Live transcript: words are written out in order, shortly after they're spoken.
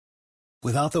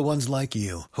Without the ones like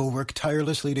you, who work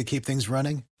tirelessly to keep things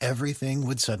running, everything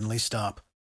would suddenly stop.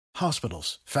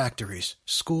 Hospitals, factories,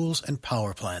 schools, and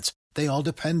power plants, they all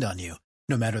depend on you.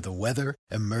 No matter the weather,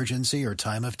 emergency, or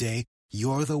time of day,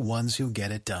 you're the ones who get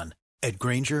it done. At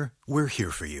Grainger, we're here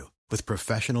for you with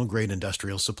professional-grade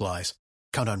industrial supplies.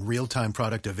 Count on real-time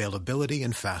product availability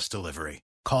and fast delivery.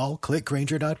 Call,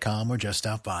 clickgrainger.com, or just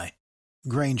stop by.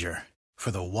 Grainger, for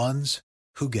the ones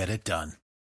who get it done.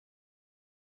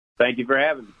 Thank you for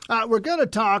having me. We're going to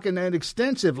talk and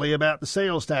extensively about the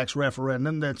sales tax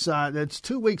referendum that's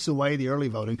 2 weeks away, the early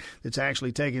voting that's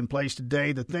actually taking place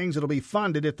today, the things that will be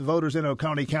funded if the voters in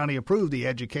Oconee County approve the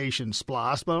education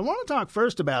SPLOST. But I want to talk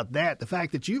first about that, the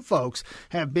fact that you folks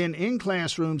have been in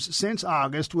classrooms since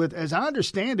August with, as I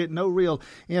understand it, no real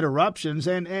interruptions.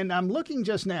 And I'm looking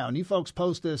just now, and you folks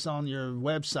post this on your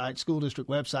website, school district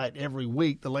website, every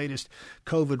week, the latest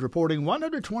COVID reporting,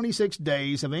 126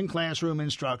 days of in-classroom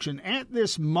instruction. At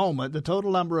this moment, the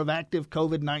total number of active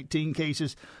COVID-19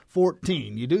 cases,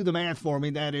 14. You do the math for me,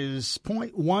 that is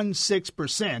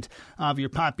 0.16% of your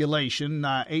population,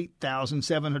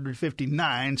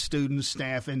 8,759 students,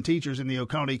 staff, and teachers in the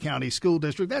Oconee County School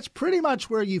District. That's pretty much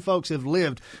where you folks have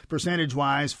lived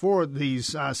percentage-wise for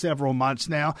these several months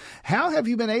now. How have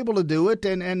you been able to do it,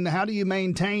 and how do you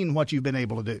maintain what you've been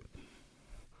able to do?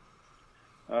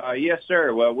 Yes,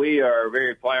 sir. Well, we are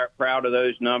very proud of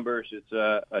those numbers. It's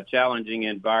a challenging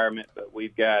environment, but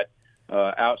we've got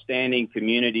outstanding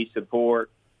community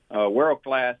support,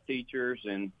 world-class teachers,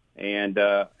 and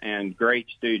great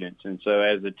students. And so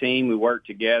as a team, we work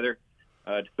together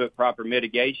to put proper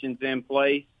mitigations in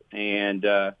place and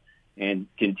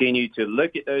continue to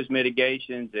look at those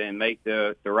mitigations and make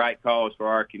the right calls for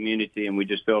our community. And we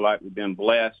just feel like we've been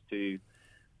blessed to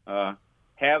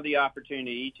have the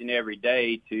opportunity each and every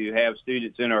day to have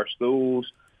students in our schools,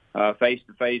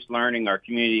 face-to-face learning. Our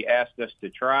community asked us to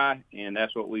try, and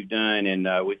that's what we've done,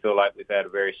 and we feel like we've had a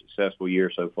very successful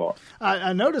year so far.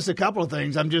 I noticed a couple of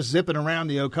things. I'm just zipping around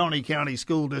the Oconee County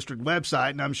School District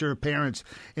website, and I'm sure parents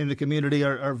in the community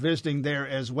are visiting there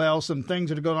as well. Some things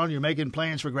that are going on. You're making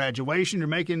plans for graduation. You're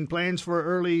making plans for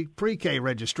early pre-K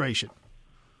registration.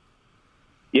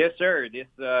 Yes, sir. This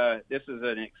is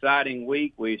an exciting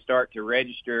week. We start to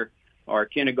register our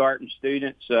kindergarten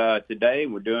students today.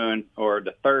 We're doing, or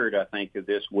the third, I think, of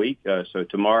this week. So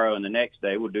tomorrow and the next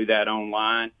day, we'll do that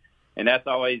online. And that's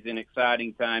always an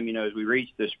exciting time. You know, as we reach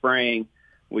the spring,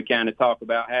 we kind of talk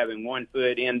about having one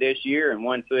foot in this year and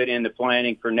one foot in the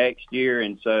planning for next year.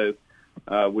 And so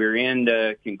we're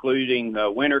into concluding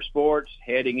winter sports,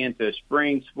 heading into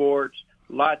spring sports,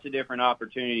 lots of different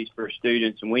opportunities for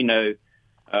students. And we know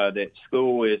that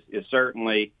school is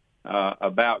certainly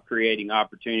about creating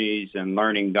opportunities and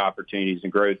learning opportunities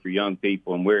and growth for young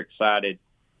people. And we're excited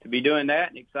to be doing that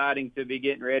and exciting to be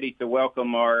getting ready to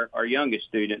welcome our youngest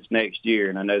students next year.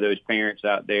 And I know those parents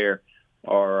out there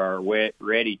are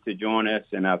ready to join us,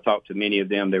 and I've talked to many of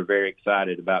them. They're very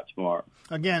excited about tomorrow.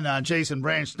 Again, Jason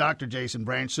Branch, Dr. Jason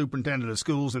Branch, Superintendent of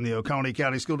Schools in the Oconee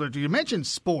County School District. You mentioned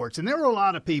sports, and there were a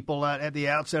lot of people at the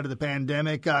outset of the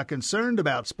pandemic concerned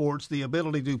about sports, the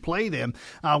ability to play them.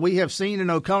 We have seen in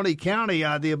Oconee County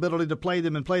the ability to play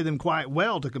them and play them quite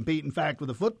well, to compete, in fact, with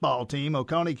the football team.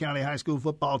 Oconee County High School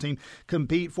football team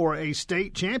compete for a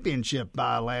state championship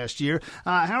last year.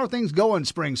 How are things going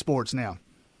spring sports now?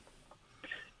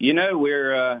 You know,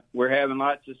 we're having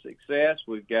lots of success.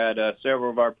 We've got several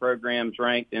of our programs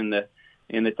ranked in the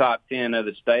top 10 of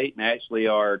the state, and actually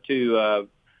our two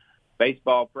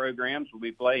baseball programs will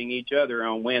be playing each other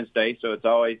on Wednesday. So it's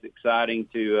always exciting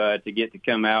to get to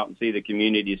come out and see the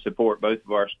community support both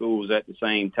of our schools at the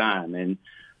same time. And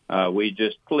we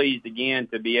just pleased again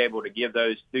to be able to give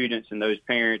those students and those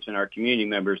parents and our community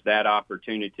members that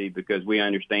opportunity, because we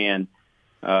understand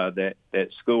that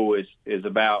school is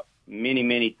about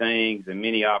many things and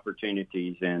many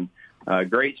opportunities, and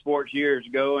great sports years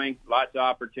going, lots of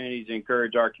opportunities to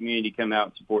encourage our community to come out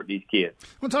and support these kids.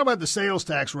 We'll talk about the sales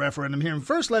tax referendum here.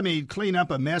 First, let me clean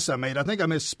up a mess I made. I think I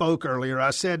misspoke earlier.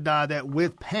 I said that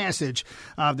with passage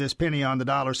of this penny on the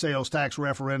dollar sales tax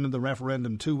referendum, the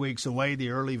referendum 2 weeks away,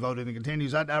 the early voting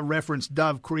continues. I referenced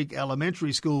Dove Creek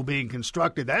Elementary School being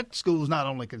constructed. That school is not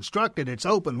only constructed, it's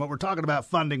open. What we're talking about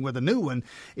funding with a new one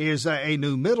is a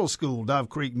new middle school, Dove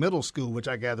Creek Middle School, which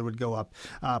I gather would go up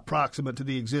proximate to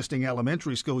the existing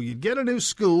elementary school. You'd get a new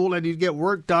school and you'd get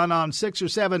work done on 6 or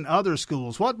 7 other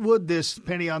schools. What would this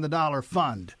penny on the dollar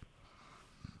fund?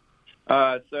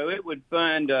 So it would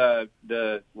fund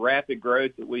the rapid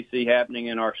growth that we see happening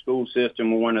in our school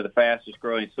system. We're one of the fastest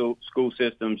growing school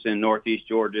systems in Northeast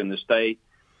Georgia in the state.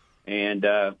 And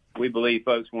we believe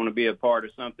folks want to be a part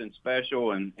of something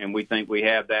special, and we think we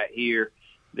have that here.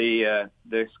 The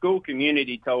school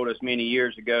community told us many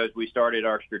years ago as we started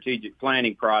our strategic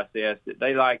planning process that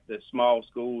they liked the small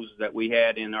schools that we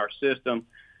had in our system,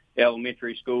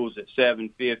 elementary schools at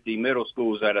 750, middle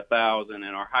schools at 1,000,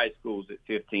 and our high schools at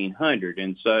 1,500.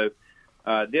 And so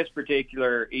this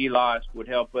particular ELOS would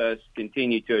help us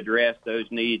continue to address those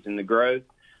needs and the growth.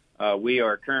 We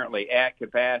are currently at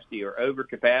capacity or over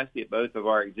capacity at both of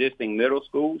our existing middle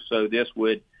schools, so this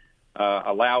would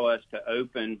allow us to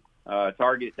open.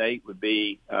 Target date would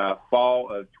be fall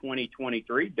of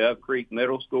 2023, Dove Creek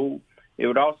Middle School. It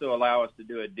would also allow us to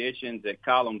do additions at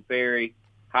Column Ferry,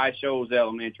 High Shoals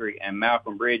Elementary, and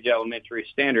Malcolm Bridge Elementary,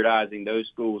 standardizing those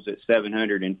schools at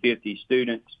 750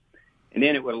 students. And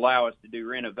then it would allow us to do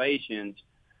renovations,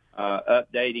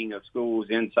 updating of schools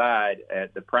inside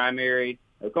at the primary,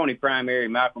 Oconee Primary,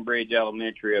 Malcolm Bridge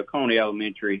Elementary, Oconee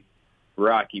Elementary,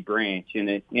 Rocky Branch.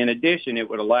 And in addition, it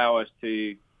would allow us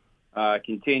to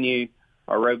continue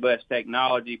our robust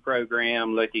technology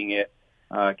program, looking at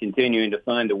continuing to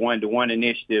fund the one-to-one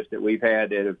initiatives that we've had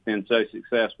that have been so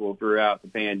successful throughout the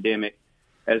pandemic,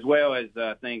 as well as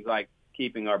things like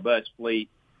keeping our bus fleet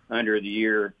under the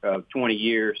year of 20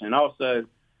 years, and also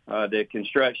the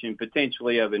construction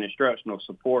potentially of an instructional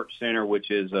support center,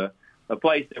 which is a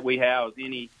place that we house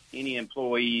any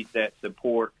employees that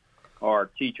support our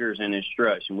teachers and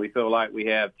instruction. We feel like we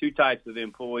have two types of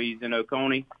employees in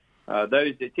Oconee,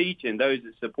 those that teach and those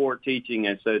that support teaching,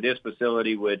 and so this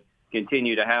facility would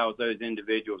continue to house those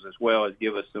individuals as well as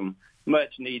give us some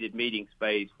much-needed meeting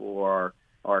space for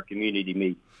our community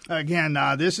meeting. Again,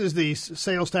 this is the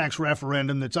sales tax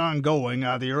referendum that's ongoing,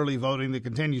 the early voting that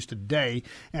continues today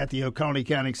at the Oconee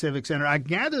County Civic Center. I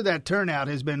gather that turnout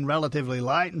has been relatively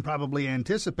light and probably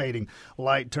anticipating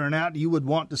light turnout. You would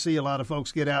want to see a lot of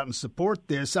folks get out and support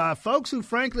this. Folks who,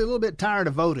 frankly, a little bit tired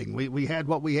of voting. We had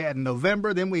what we had in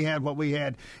November, then we had what we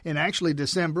had in actually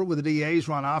December with the DA's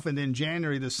runoff, and then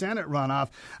January the Senate runoff.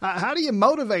 How do you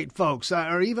motivate folks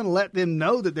or even let them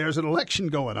know that there's an election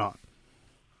going on?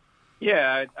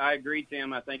 Yeah, I agree,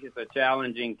 Tim. I think it's a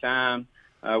challenging time.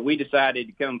 We decided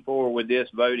to come forward with this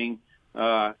voting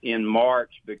in March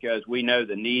because we know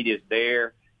the need is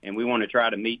there, and we want to try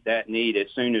to meet that need as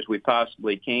soon as we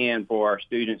possibly can for our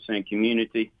students and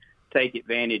community, take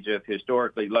advantage of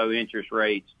historically low interest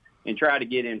rates, and try to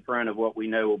get in front of what we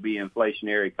know will be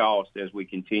inflationary costs as we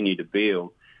continue to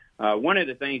build. One of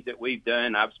the things that we've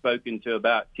done, I've spoken to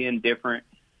about 10 different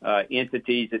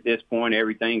entities at this point,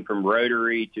 everything from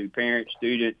Rotary to parent,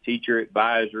 student, teacher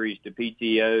advisories to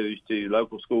PTOs to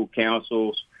local school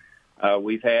councils.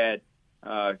 We've had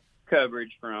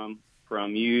coverage from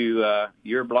you,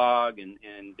 your blog and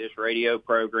this radio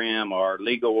program, our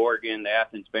legal organ, the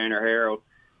Athens Banner Herald,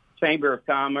 Chamber of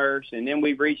Commerce, and then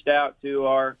we've reached out to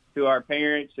our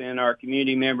parents and our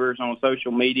community members on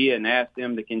social media and asked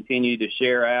them to continue to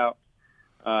share out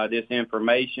this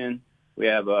information. We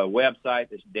have a website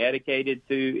that's dedicated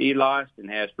to ELOS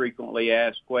and has frequently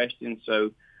asked questions.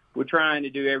 So we're trying to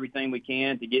do everything we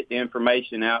can to get the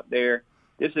information out there.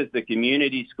 This is the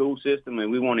community school system,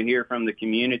 and we want to hear from the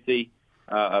community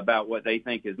about what they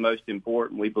think is most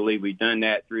important. We believe we've done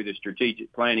that through the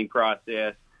strategic planning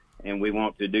process, and we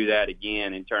want to do that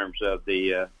again in terms of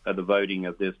the voting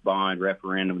of this bond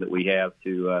referendum that we have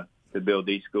to build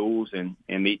these schools and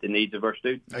meet the needs of our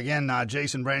students. Again,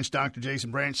 Jason Branch, Dr.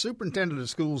 Jason Branch, Superintendent of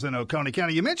Schools in Oconee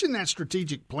County. You mentioned that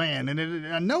strategic plan, and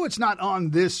I know it's not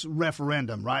on this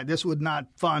referendum, right? This would not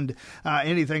fund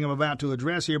anything I'm about to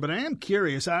address here, but I am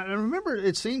curious. I remember,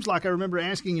 it seems like I remember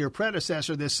asking your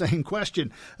predecessor this same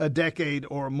question a decade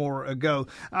or more ago.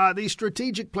 The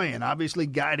strategic plan, obviously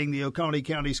guiding the Oconee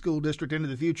County School District into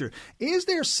the future. Is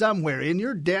there somewhere in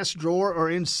your desk drawer or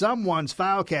in someone's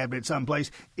file cabinet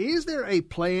someplace, is there a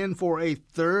plan for a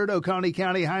third Oconee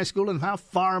County high school, and how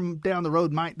far down the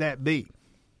road might that be?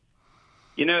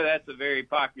 You know, that's a very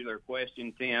popular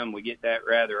question, Tim. We get that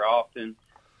rather often.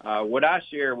 What I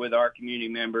share with our community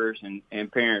members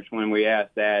and parents when we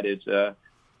ask that is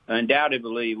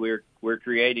undoubtedly we're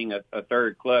creating a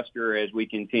third cluster as we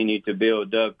continue to build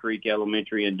Dove Creek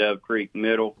Elementary and Dove Creek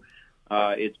Middle.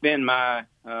 It's been my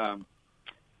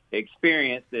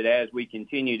experience that as we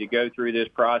continue to go through this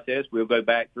process, we'll go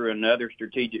back through another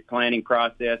strategic planning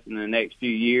process in the next few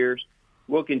years.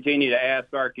 We'll continue to ask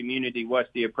our community what's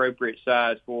the appropriate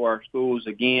size for our schools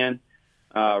again.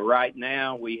 Right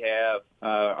now we have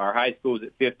our high schools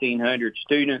at 1,500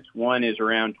 students. One is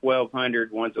around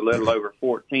 1,200. One's a little over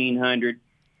 1,400.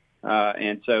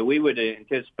 And so we would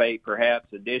anticipate perhaps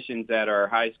additions at our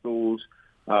high schools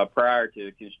prior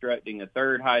to constructing a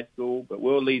third high school, but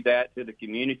we'll leave that to the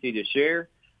community to share.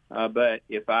 But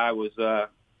if I was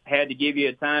had to give you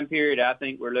a time period, I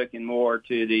think we're looking more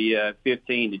to the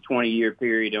 15 to 20-year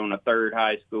period on a third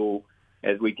high school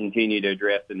as we continue to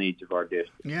address the needs of our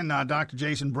district. And Dr.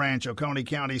 Jason Branch, Oconee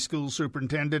County School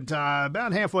Superintendent,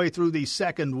 about halfway through the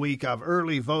second week of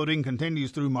early voting,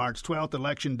 continues through March 12th,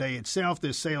 Election Day itself,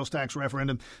 this sales tax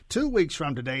referendum. 2 weeks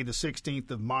from today, the 16th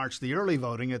of March, the early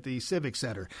voting at the Civic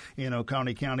Center in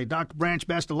Oconee County. Dr. Branch,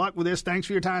 best of luck with this. Thanks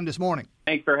for your time this morning.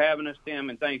 Thanks for having us,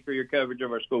 Tim, and thanks for your coverage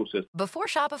of our school system. Before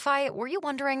Shopify, were you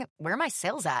wondering, where are my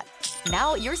sales at?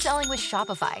 Now you're selling with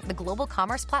Shopify, the global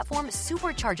commerce platform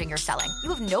supercharging your selling. You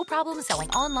have no problem selling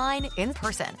online, in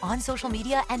person, on social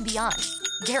media, and beyond.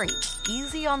 Gary,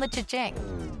 easy on the cha-ching.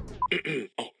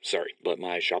 Oh, sorry, but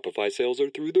my Shopify sales are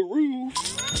through the roof.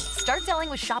 Start selling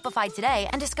with Shopify today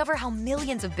and discover how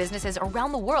millions of businesses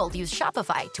around the world use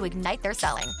Shopify to ignite their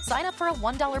selling. Sign up for a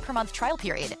 $1 per month trial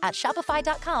period at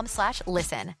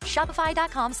shopify.com/listen.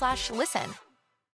 Shopify.com/listen.